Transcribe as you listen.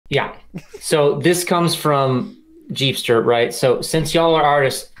Yeah. So this comes from Jeepster, right? So since y'all are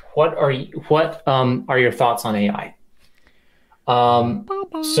artists, what are your thoughts on AI?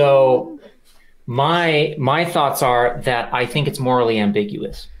 So my thoughts are that I think it's morally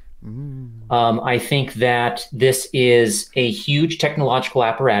ambiguous. I think that this is a huge technological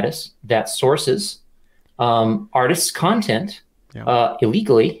apparatus that sources artists' content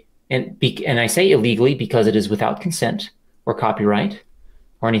illegally, and I say illegally because it is without consent or copyright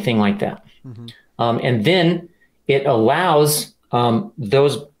or anything like that. And then it allows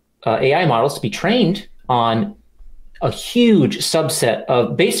those AI models to be trained on a huge subset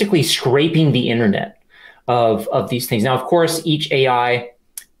of basically scraping the internet of these things. Now, of course, each AI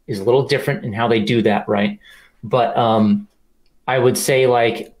is a little different in how they do that, right? But I would say,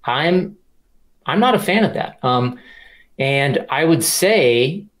 like, I'm not a fan of that, and I would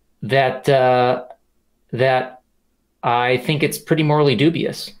say that that I think it's pretty morally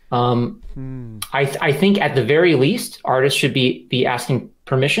dubious. I think at the very least, artists should be asking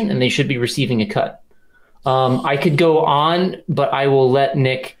permission, and they should be receiving a cut. I could go on, but I will let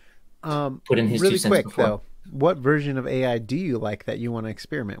Nick put in his really 2 cents quick before. though. What version of AI do you like that you want to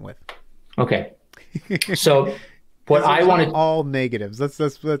experiment with? Okay. So what I want to all negatives. Let's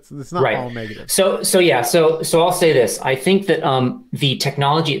not right. all negatives. So I'll say this. I think that the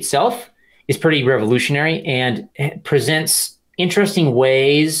technology itself is pretty revolutionary and it presents interesting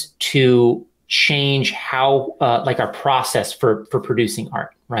ways to change how like our process for producing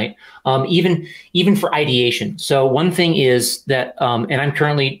art, right? Even for ideation. So one thing is that, and I'm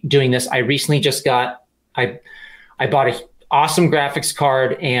currently doing this. I recently just got I bought an awesome graphics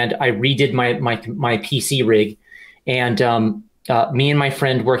card and I redid my PC rig, and me and my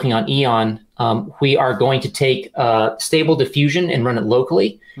friend working on Eon, we are going to take Stable Diffusion and run it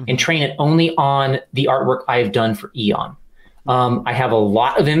locally and train it only on the artwork I've done for Eon. I have a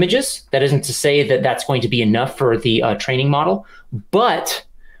lot of images. That isn't to say that that's going to be enough for the training model, but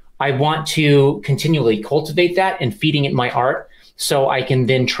I want to continually cultivate that and feeding it my art so I can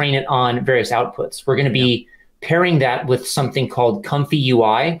then train it on various outputs. We're going to be pairing that with something called Comfy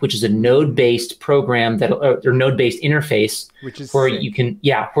UI, which is a node-based program that or node-based interface, which is where sick. you can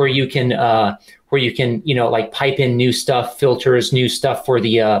like pipe in new stuff, filters, new stuff for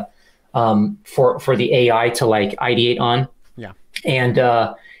the for the AI to like ideate on. Yeah.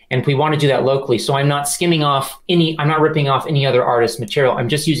 And we want to do that locally. So I'm not ripping off any other artist's material. I'm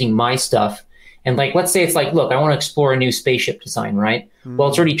just using my stuff. And like, let's say it's like, look, I want to explore a new spaceship design, right? Well,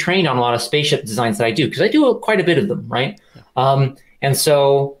 it's already trained on a lot of spaceship designs that I do, because I do quite a bit of them, right? And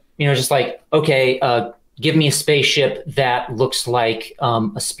so, just like, okay, give me a spaceship that looks like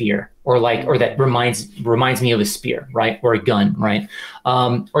a spear, or that reminds me of a spear, right? Or a gun, right?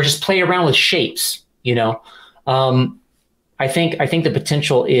 Or just play around with shapes, I think the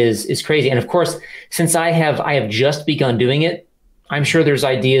potential is crazy. And of course, since I have just begun doing it, I'm sure there's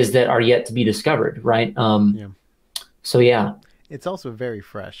ideas that are yet to be discovered, right? So yeah. It's also very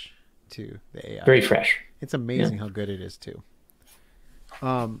fresh too, the AI. Very fresh. It's amazing how good it is too.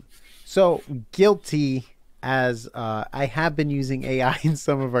 So guilty as I have been using AI in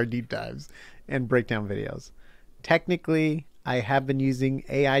some of our deep dives and breakdown videos. Technically, I have been using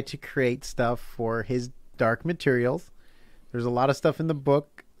AI to create stuff for his dark materials. There's a lot of stuff in the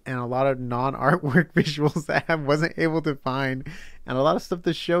book and a lot of non-artwork visuals that I wasn't able to find, and a lot of stuff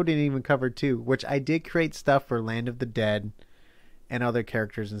the show didn't even cover too, which I did create stuff for Land of the Dead and other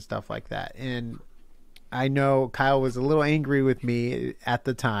characters and stuff like that. And I know Kyle was a little angry with me at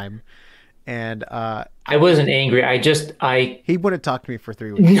the time, and I wasn't angry. He wouldn't talk to me for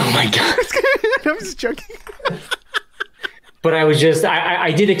 3 weeks. Oh my God. I'm just joking. But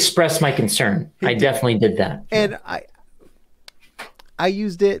I did express my concern. I definitely did that. And I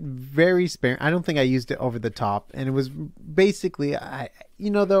used it very sparingly. I don't think I used it over the top. And it was basically,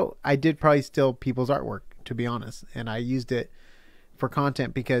 though, I did probably steal people's artwork, to be honest. And I used it for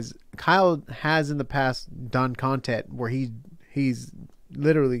content because Kyle has in the past done content where he's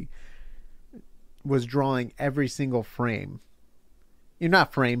literally was drawing every single frame.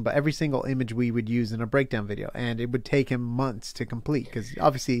 Not frame, but every single image we would use in a breakdown video. And it would take him months to complete because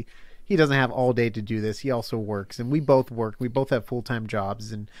obviously he doesn't have all day to do this. He also works, and we both work. We both have full-time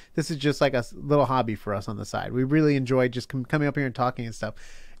jobs, and this is just like a little hobby for us on the side. We really enjoy just coming up here and talking and stuff.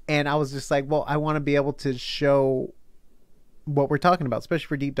 And I was just like, well, I want to be able to show what we're talking about, especially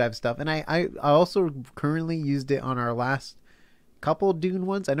for deep dive stuff. And I also currently used it on our last couple Dune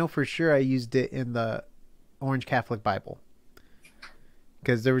ones. I know for sure I used it in the Orange Catholic Bible,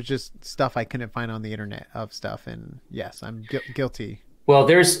 because there was just stuff I couldn't find on the internet of stuff. And yes, I'm guilty. Well,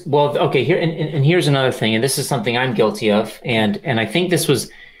 okay, here and here's another thing, and this is something I'm guilty of, and I think this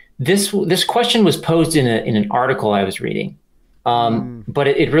was this question was posed in an article I was reading, but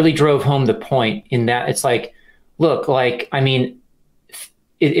it really drove home the point in that it's like, look, like I mean,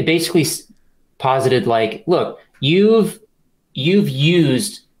 it basically posited like, look, you've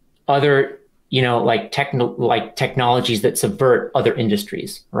used other like technologies that subvert other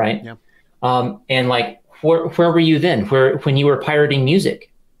industries, right? Yeah. And like where were you then? When you were pirating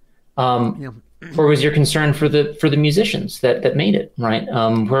music? Yeah. Where was your concern for the musicians that made it, right?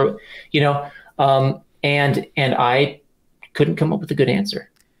 Where and I couldn't come up with a good answer.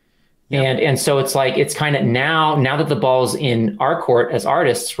 Yep. And so it's like it's kind of now that the ball's in our court as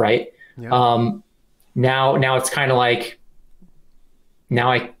artists, right? Yep. Now it's kind of like now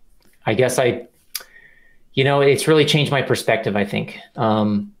I guess it's really changed my perspective, I think.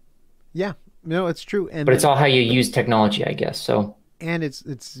 Yeah, no, it's true. But it's all how you use technology, I guess. So. And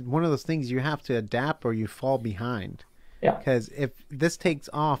it's one of those things you have to adapt or you fall behind. Yeah. Because if this takes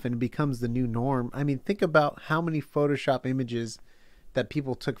off and becomes the new norm, I mean, think about how many Photoshop images that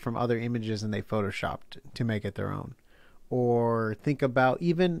people took from other images and they Photoshopped to make it their own. Or think about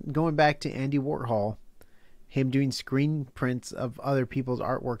even going back to Andy Warhol, him doing screen prints of other people's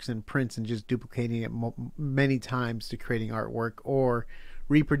artworks in prints and just duplicating it many times to creating artwork, or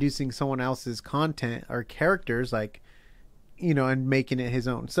reproducing someone else's content or characters like, and making it his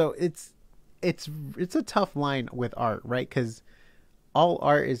own. So it's a tough line with art, right? Because all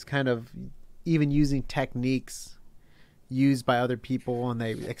art is kind of even using techniques used by other people and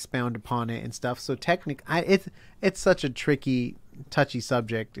they expound upon it and stuff. So it's such a tricky, touchy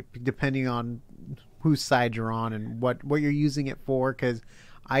subject depending on whose side you're on and what you're using it for. Because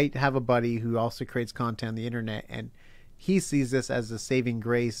I have a buddy who also creates content on the internet, and he sees this as a saving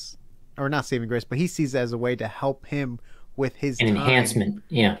grace, or not saving grace, but he sees it as a way to help him with his an enhancement,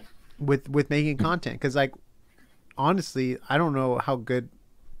 yeah, with making content. Because like honestly, I don't know how good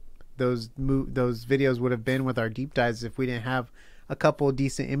those videos would have been with our deep dives if we didn't have a couple of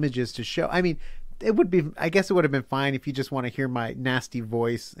decent images to show. I mean, I guess it would have been fine if you just want to hear my nasty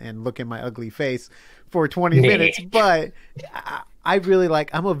voice and look at my ugly face for 20 minutes, but I really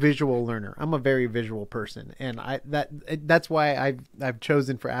I'm a visual learner. I'm a very visual person, and that's why I've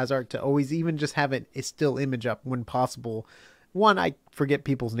chosen for AsArt to always even just have a still image up when possible. One, I forget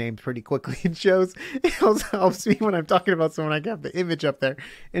people's names pretty quickly in shows. It also helps me when I'm talking about someone, I got the image up there.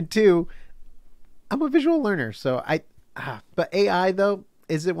 And two, I'm a visual learner. So but AI though,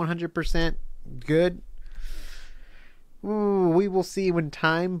 is it 100% good? Ooh, we will see when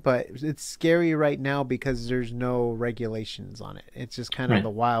time, but it's scary right now because there's no regulations on it. It's just kind of the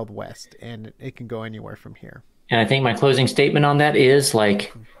Wild West, and it can go anywhere from here. And I think my closing statement on that is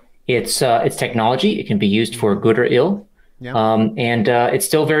like, it's technology. It can be used for good or ill. Yeah. And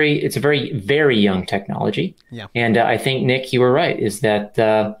it's a very, very young technology. Yeah. And I think, Nick, you were right, is that,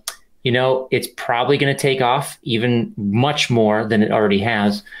 it's probably going to take off even much more than it already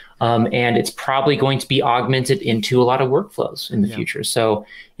has. And it's probably going to be augmented into a lot of workflows in the future. So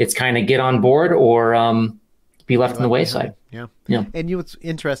it's kind of get on board or be left on the wayside. Yeah. Yeah. And it's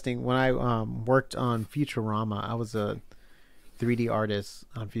interesting, when I worked on Futurama, I was a 3D artist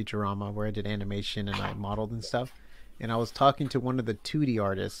on Futurama where I did animation and I modeled and stuff. And I was talking to one of the 2D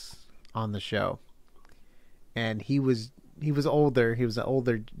artists on the show. And he was older. He was an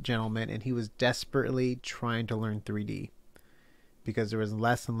older gentleman, and he was desperately trying to learn 3D because there was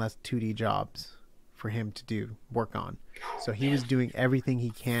less and less 2D jobs for him to work on. So he was doing everything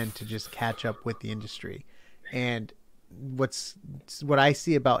he can to just catch up with the industry. And what I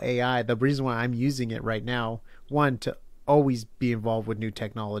see about AI, the reason why I'm using it right now, one, to always be involved with new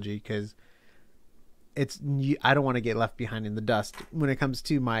technology, because I don't want to get left behind in the dust when it comes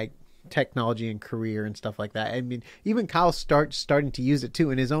to my technology and career and stuff like that. I mean, even Kyle's starting to use it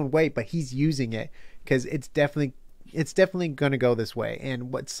too in his own way, but he's using it because it's definitely going to go this way.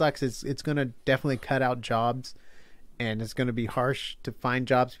 And what sucks is it's going to definitely cut out jobs, and it's going to be harsh to find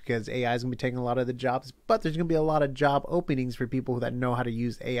jobs because AI is going to be taking a lot of the jobs, but there's going to be a lot of job openings for people that know how to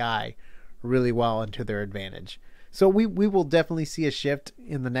use AI really well and to their advantage. So we will definitely see a shift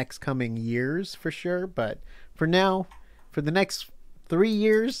in the next coming years for sure. But for now, for the next 3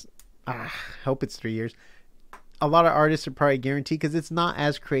 years, I hope it's 3 years, a lot of artists are probably guaranteed, because it's not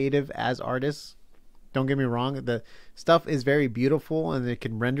as creative as artists. Don't get me wrong. The stuff is very beautiful and it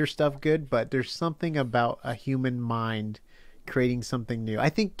can render stuff good, but there's something about a human mind creating something new. I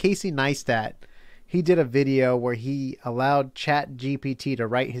think Casey Neistat, he did a video where he allowed ChatGPT to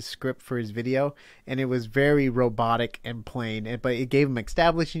write his script for his video, and it was very robotic and plain. But it gave him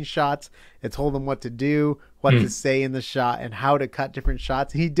establishing shots. It told him what to do, what to say in the shot, and how to cut different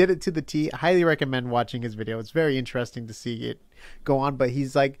shots. He did it to the T. I highly recommend watching his video. It's very interesting to see it, go on, but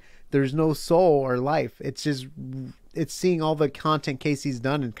he's like, there's no soul or life. It's just, it's seeing all the content Casey's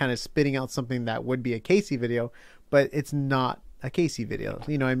done and kind of spitting out something that would be a Casey video, but it's not a Casey video.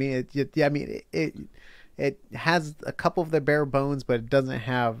 You know what I mean? It has a couple of the bare bones, but it doesn't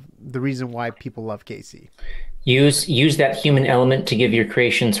have the reason why people love Casey. Use that human element to give your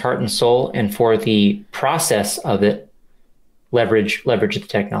creations heart and soul, and for the process of it, leverage the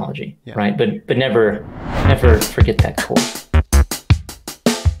technology, right? But never forget that core.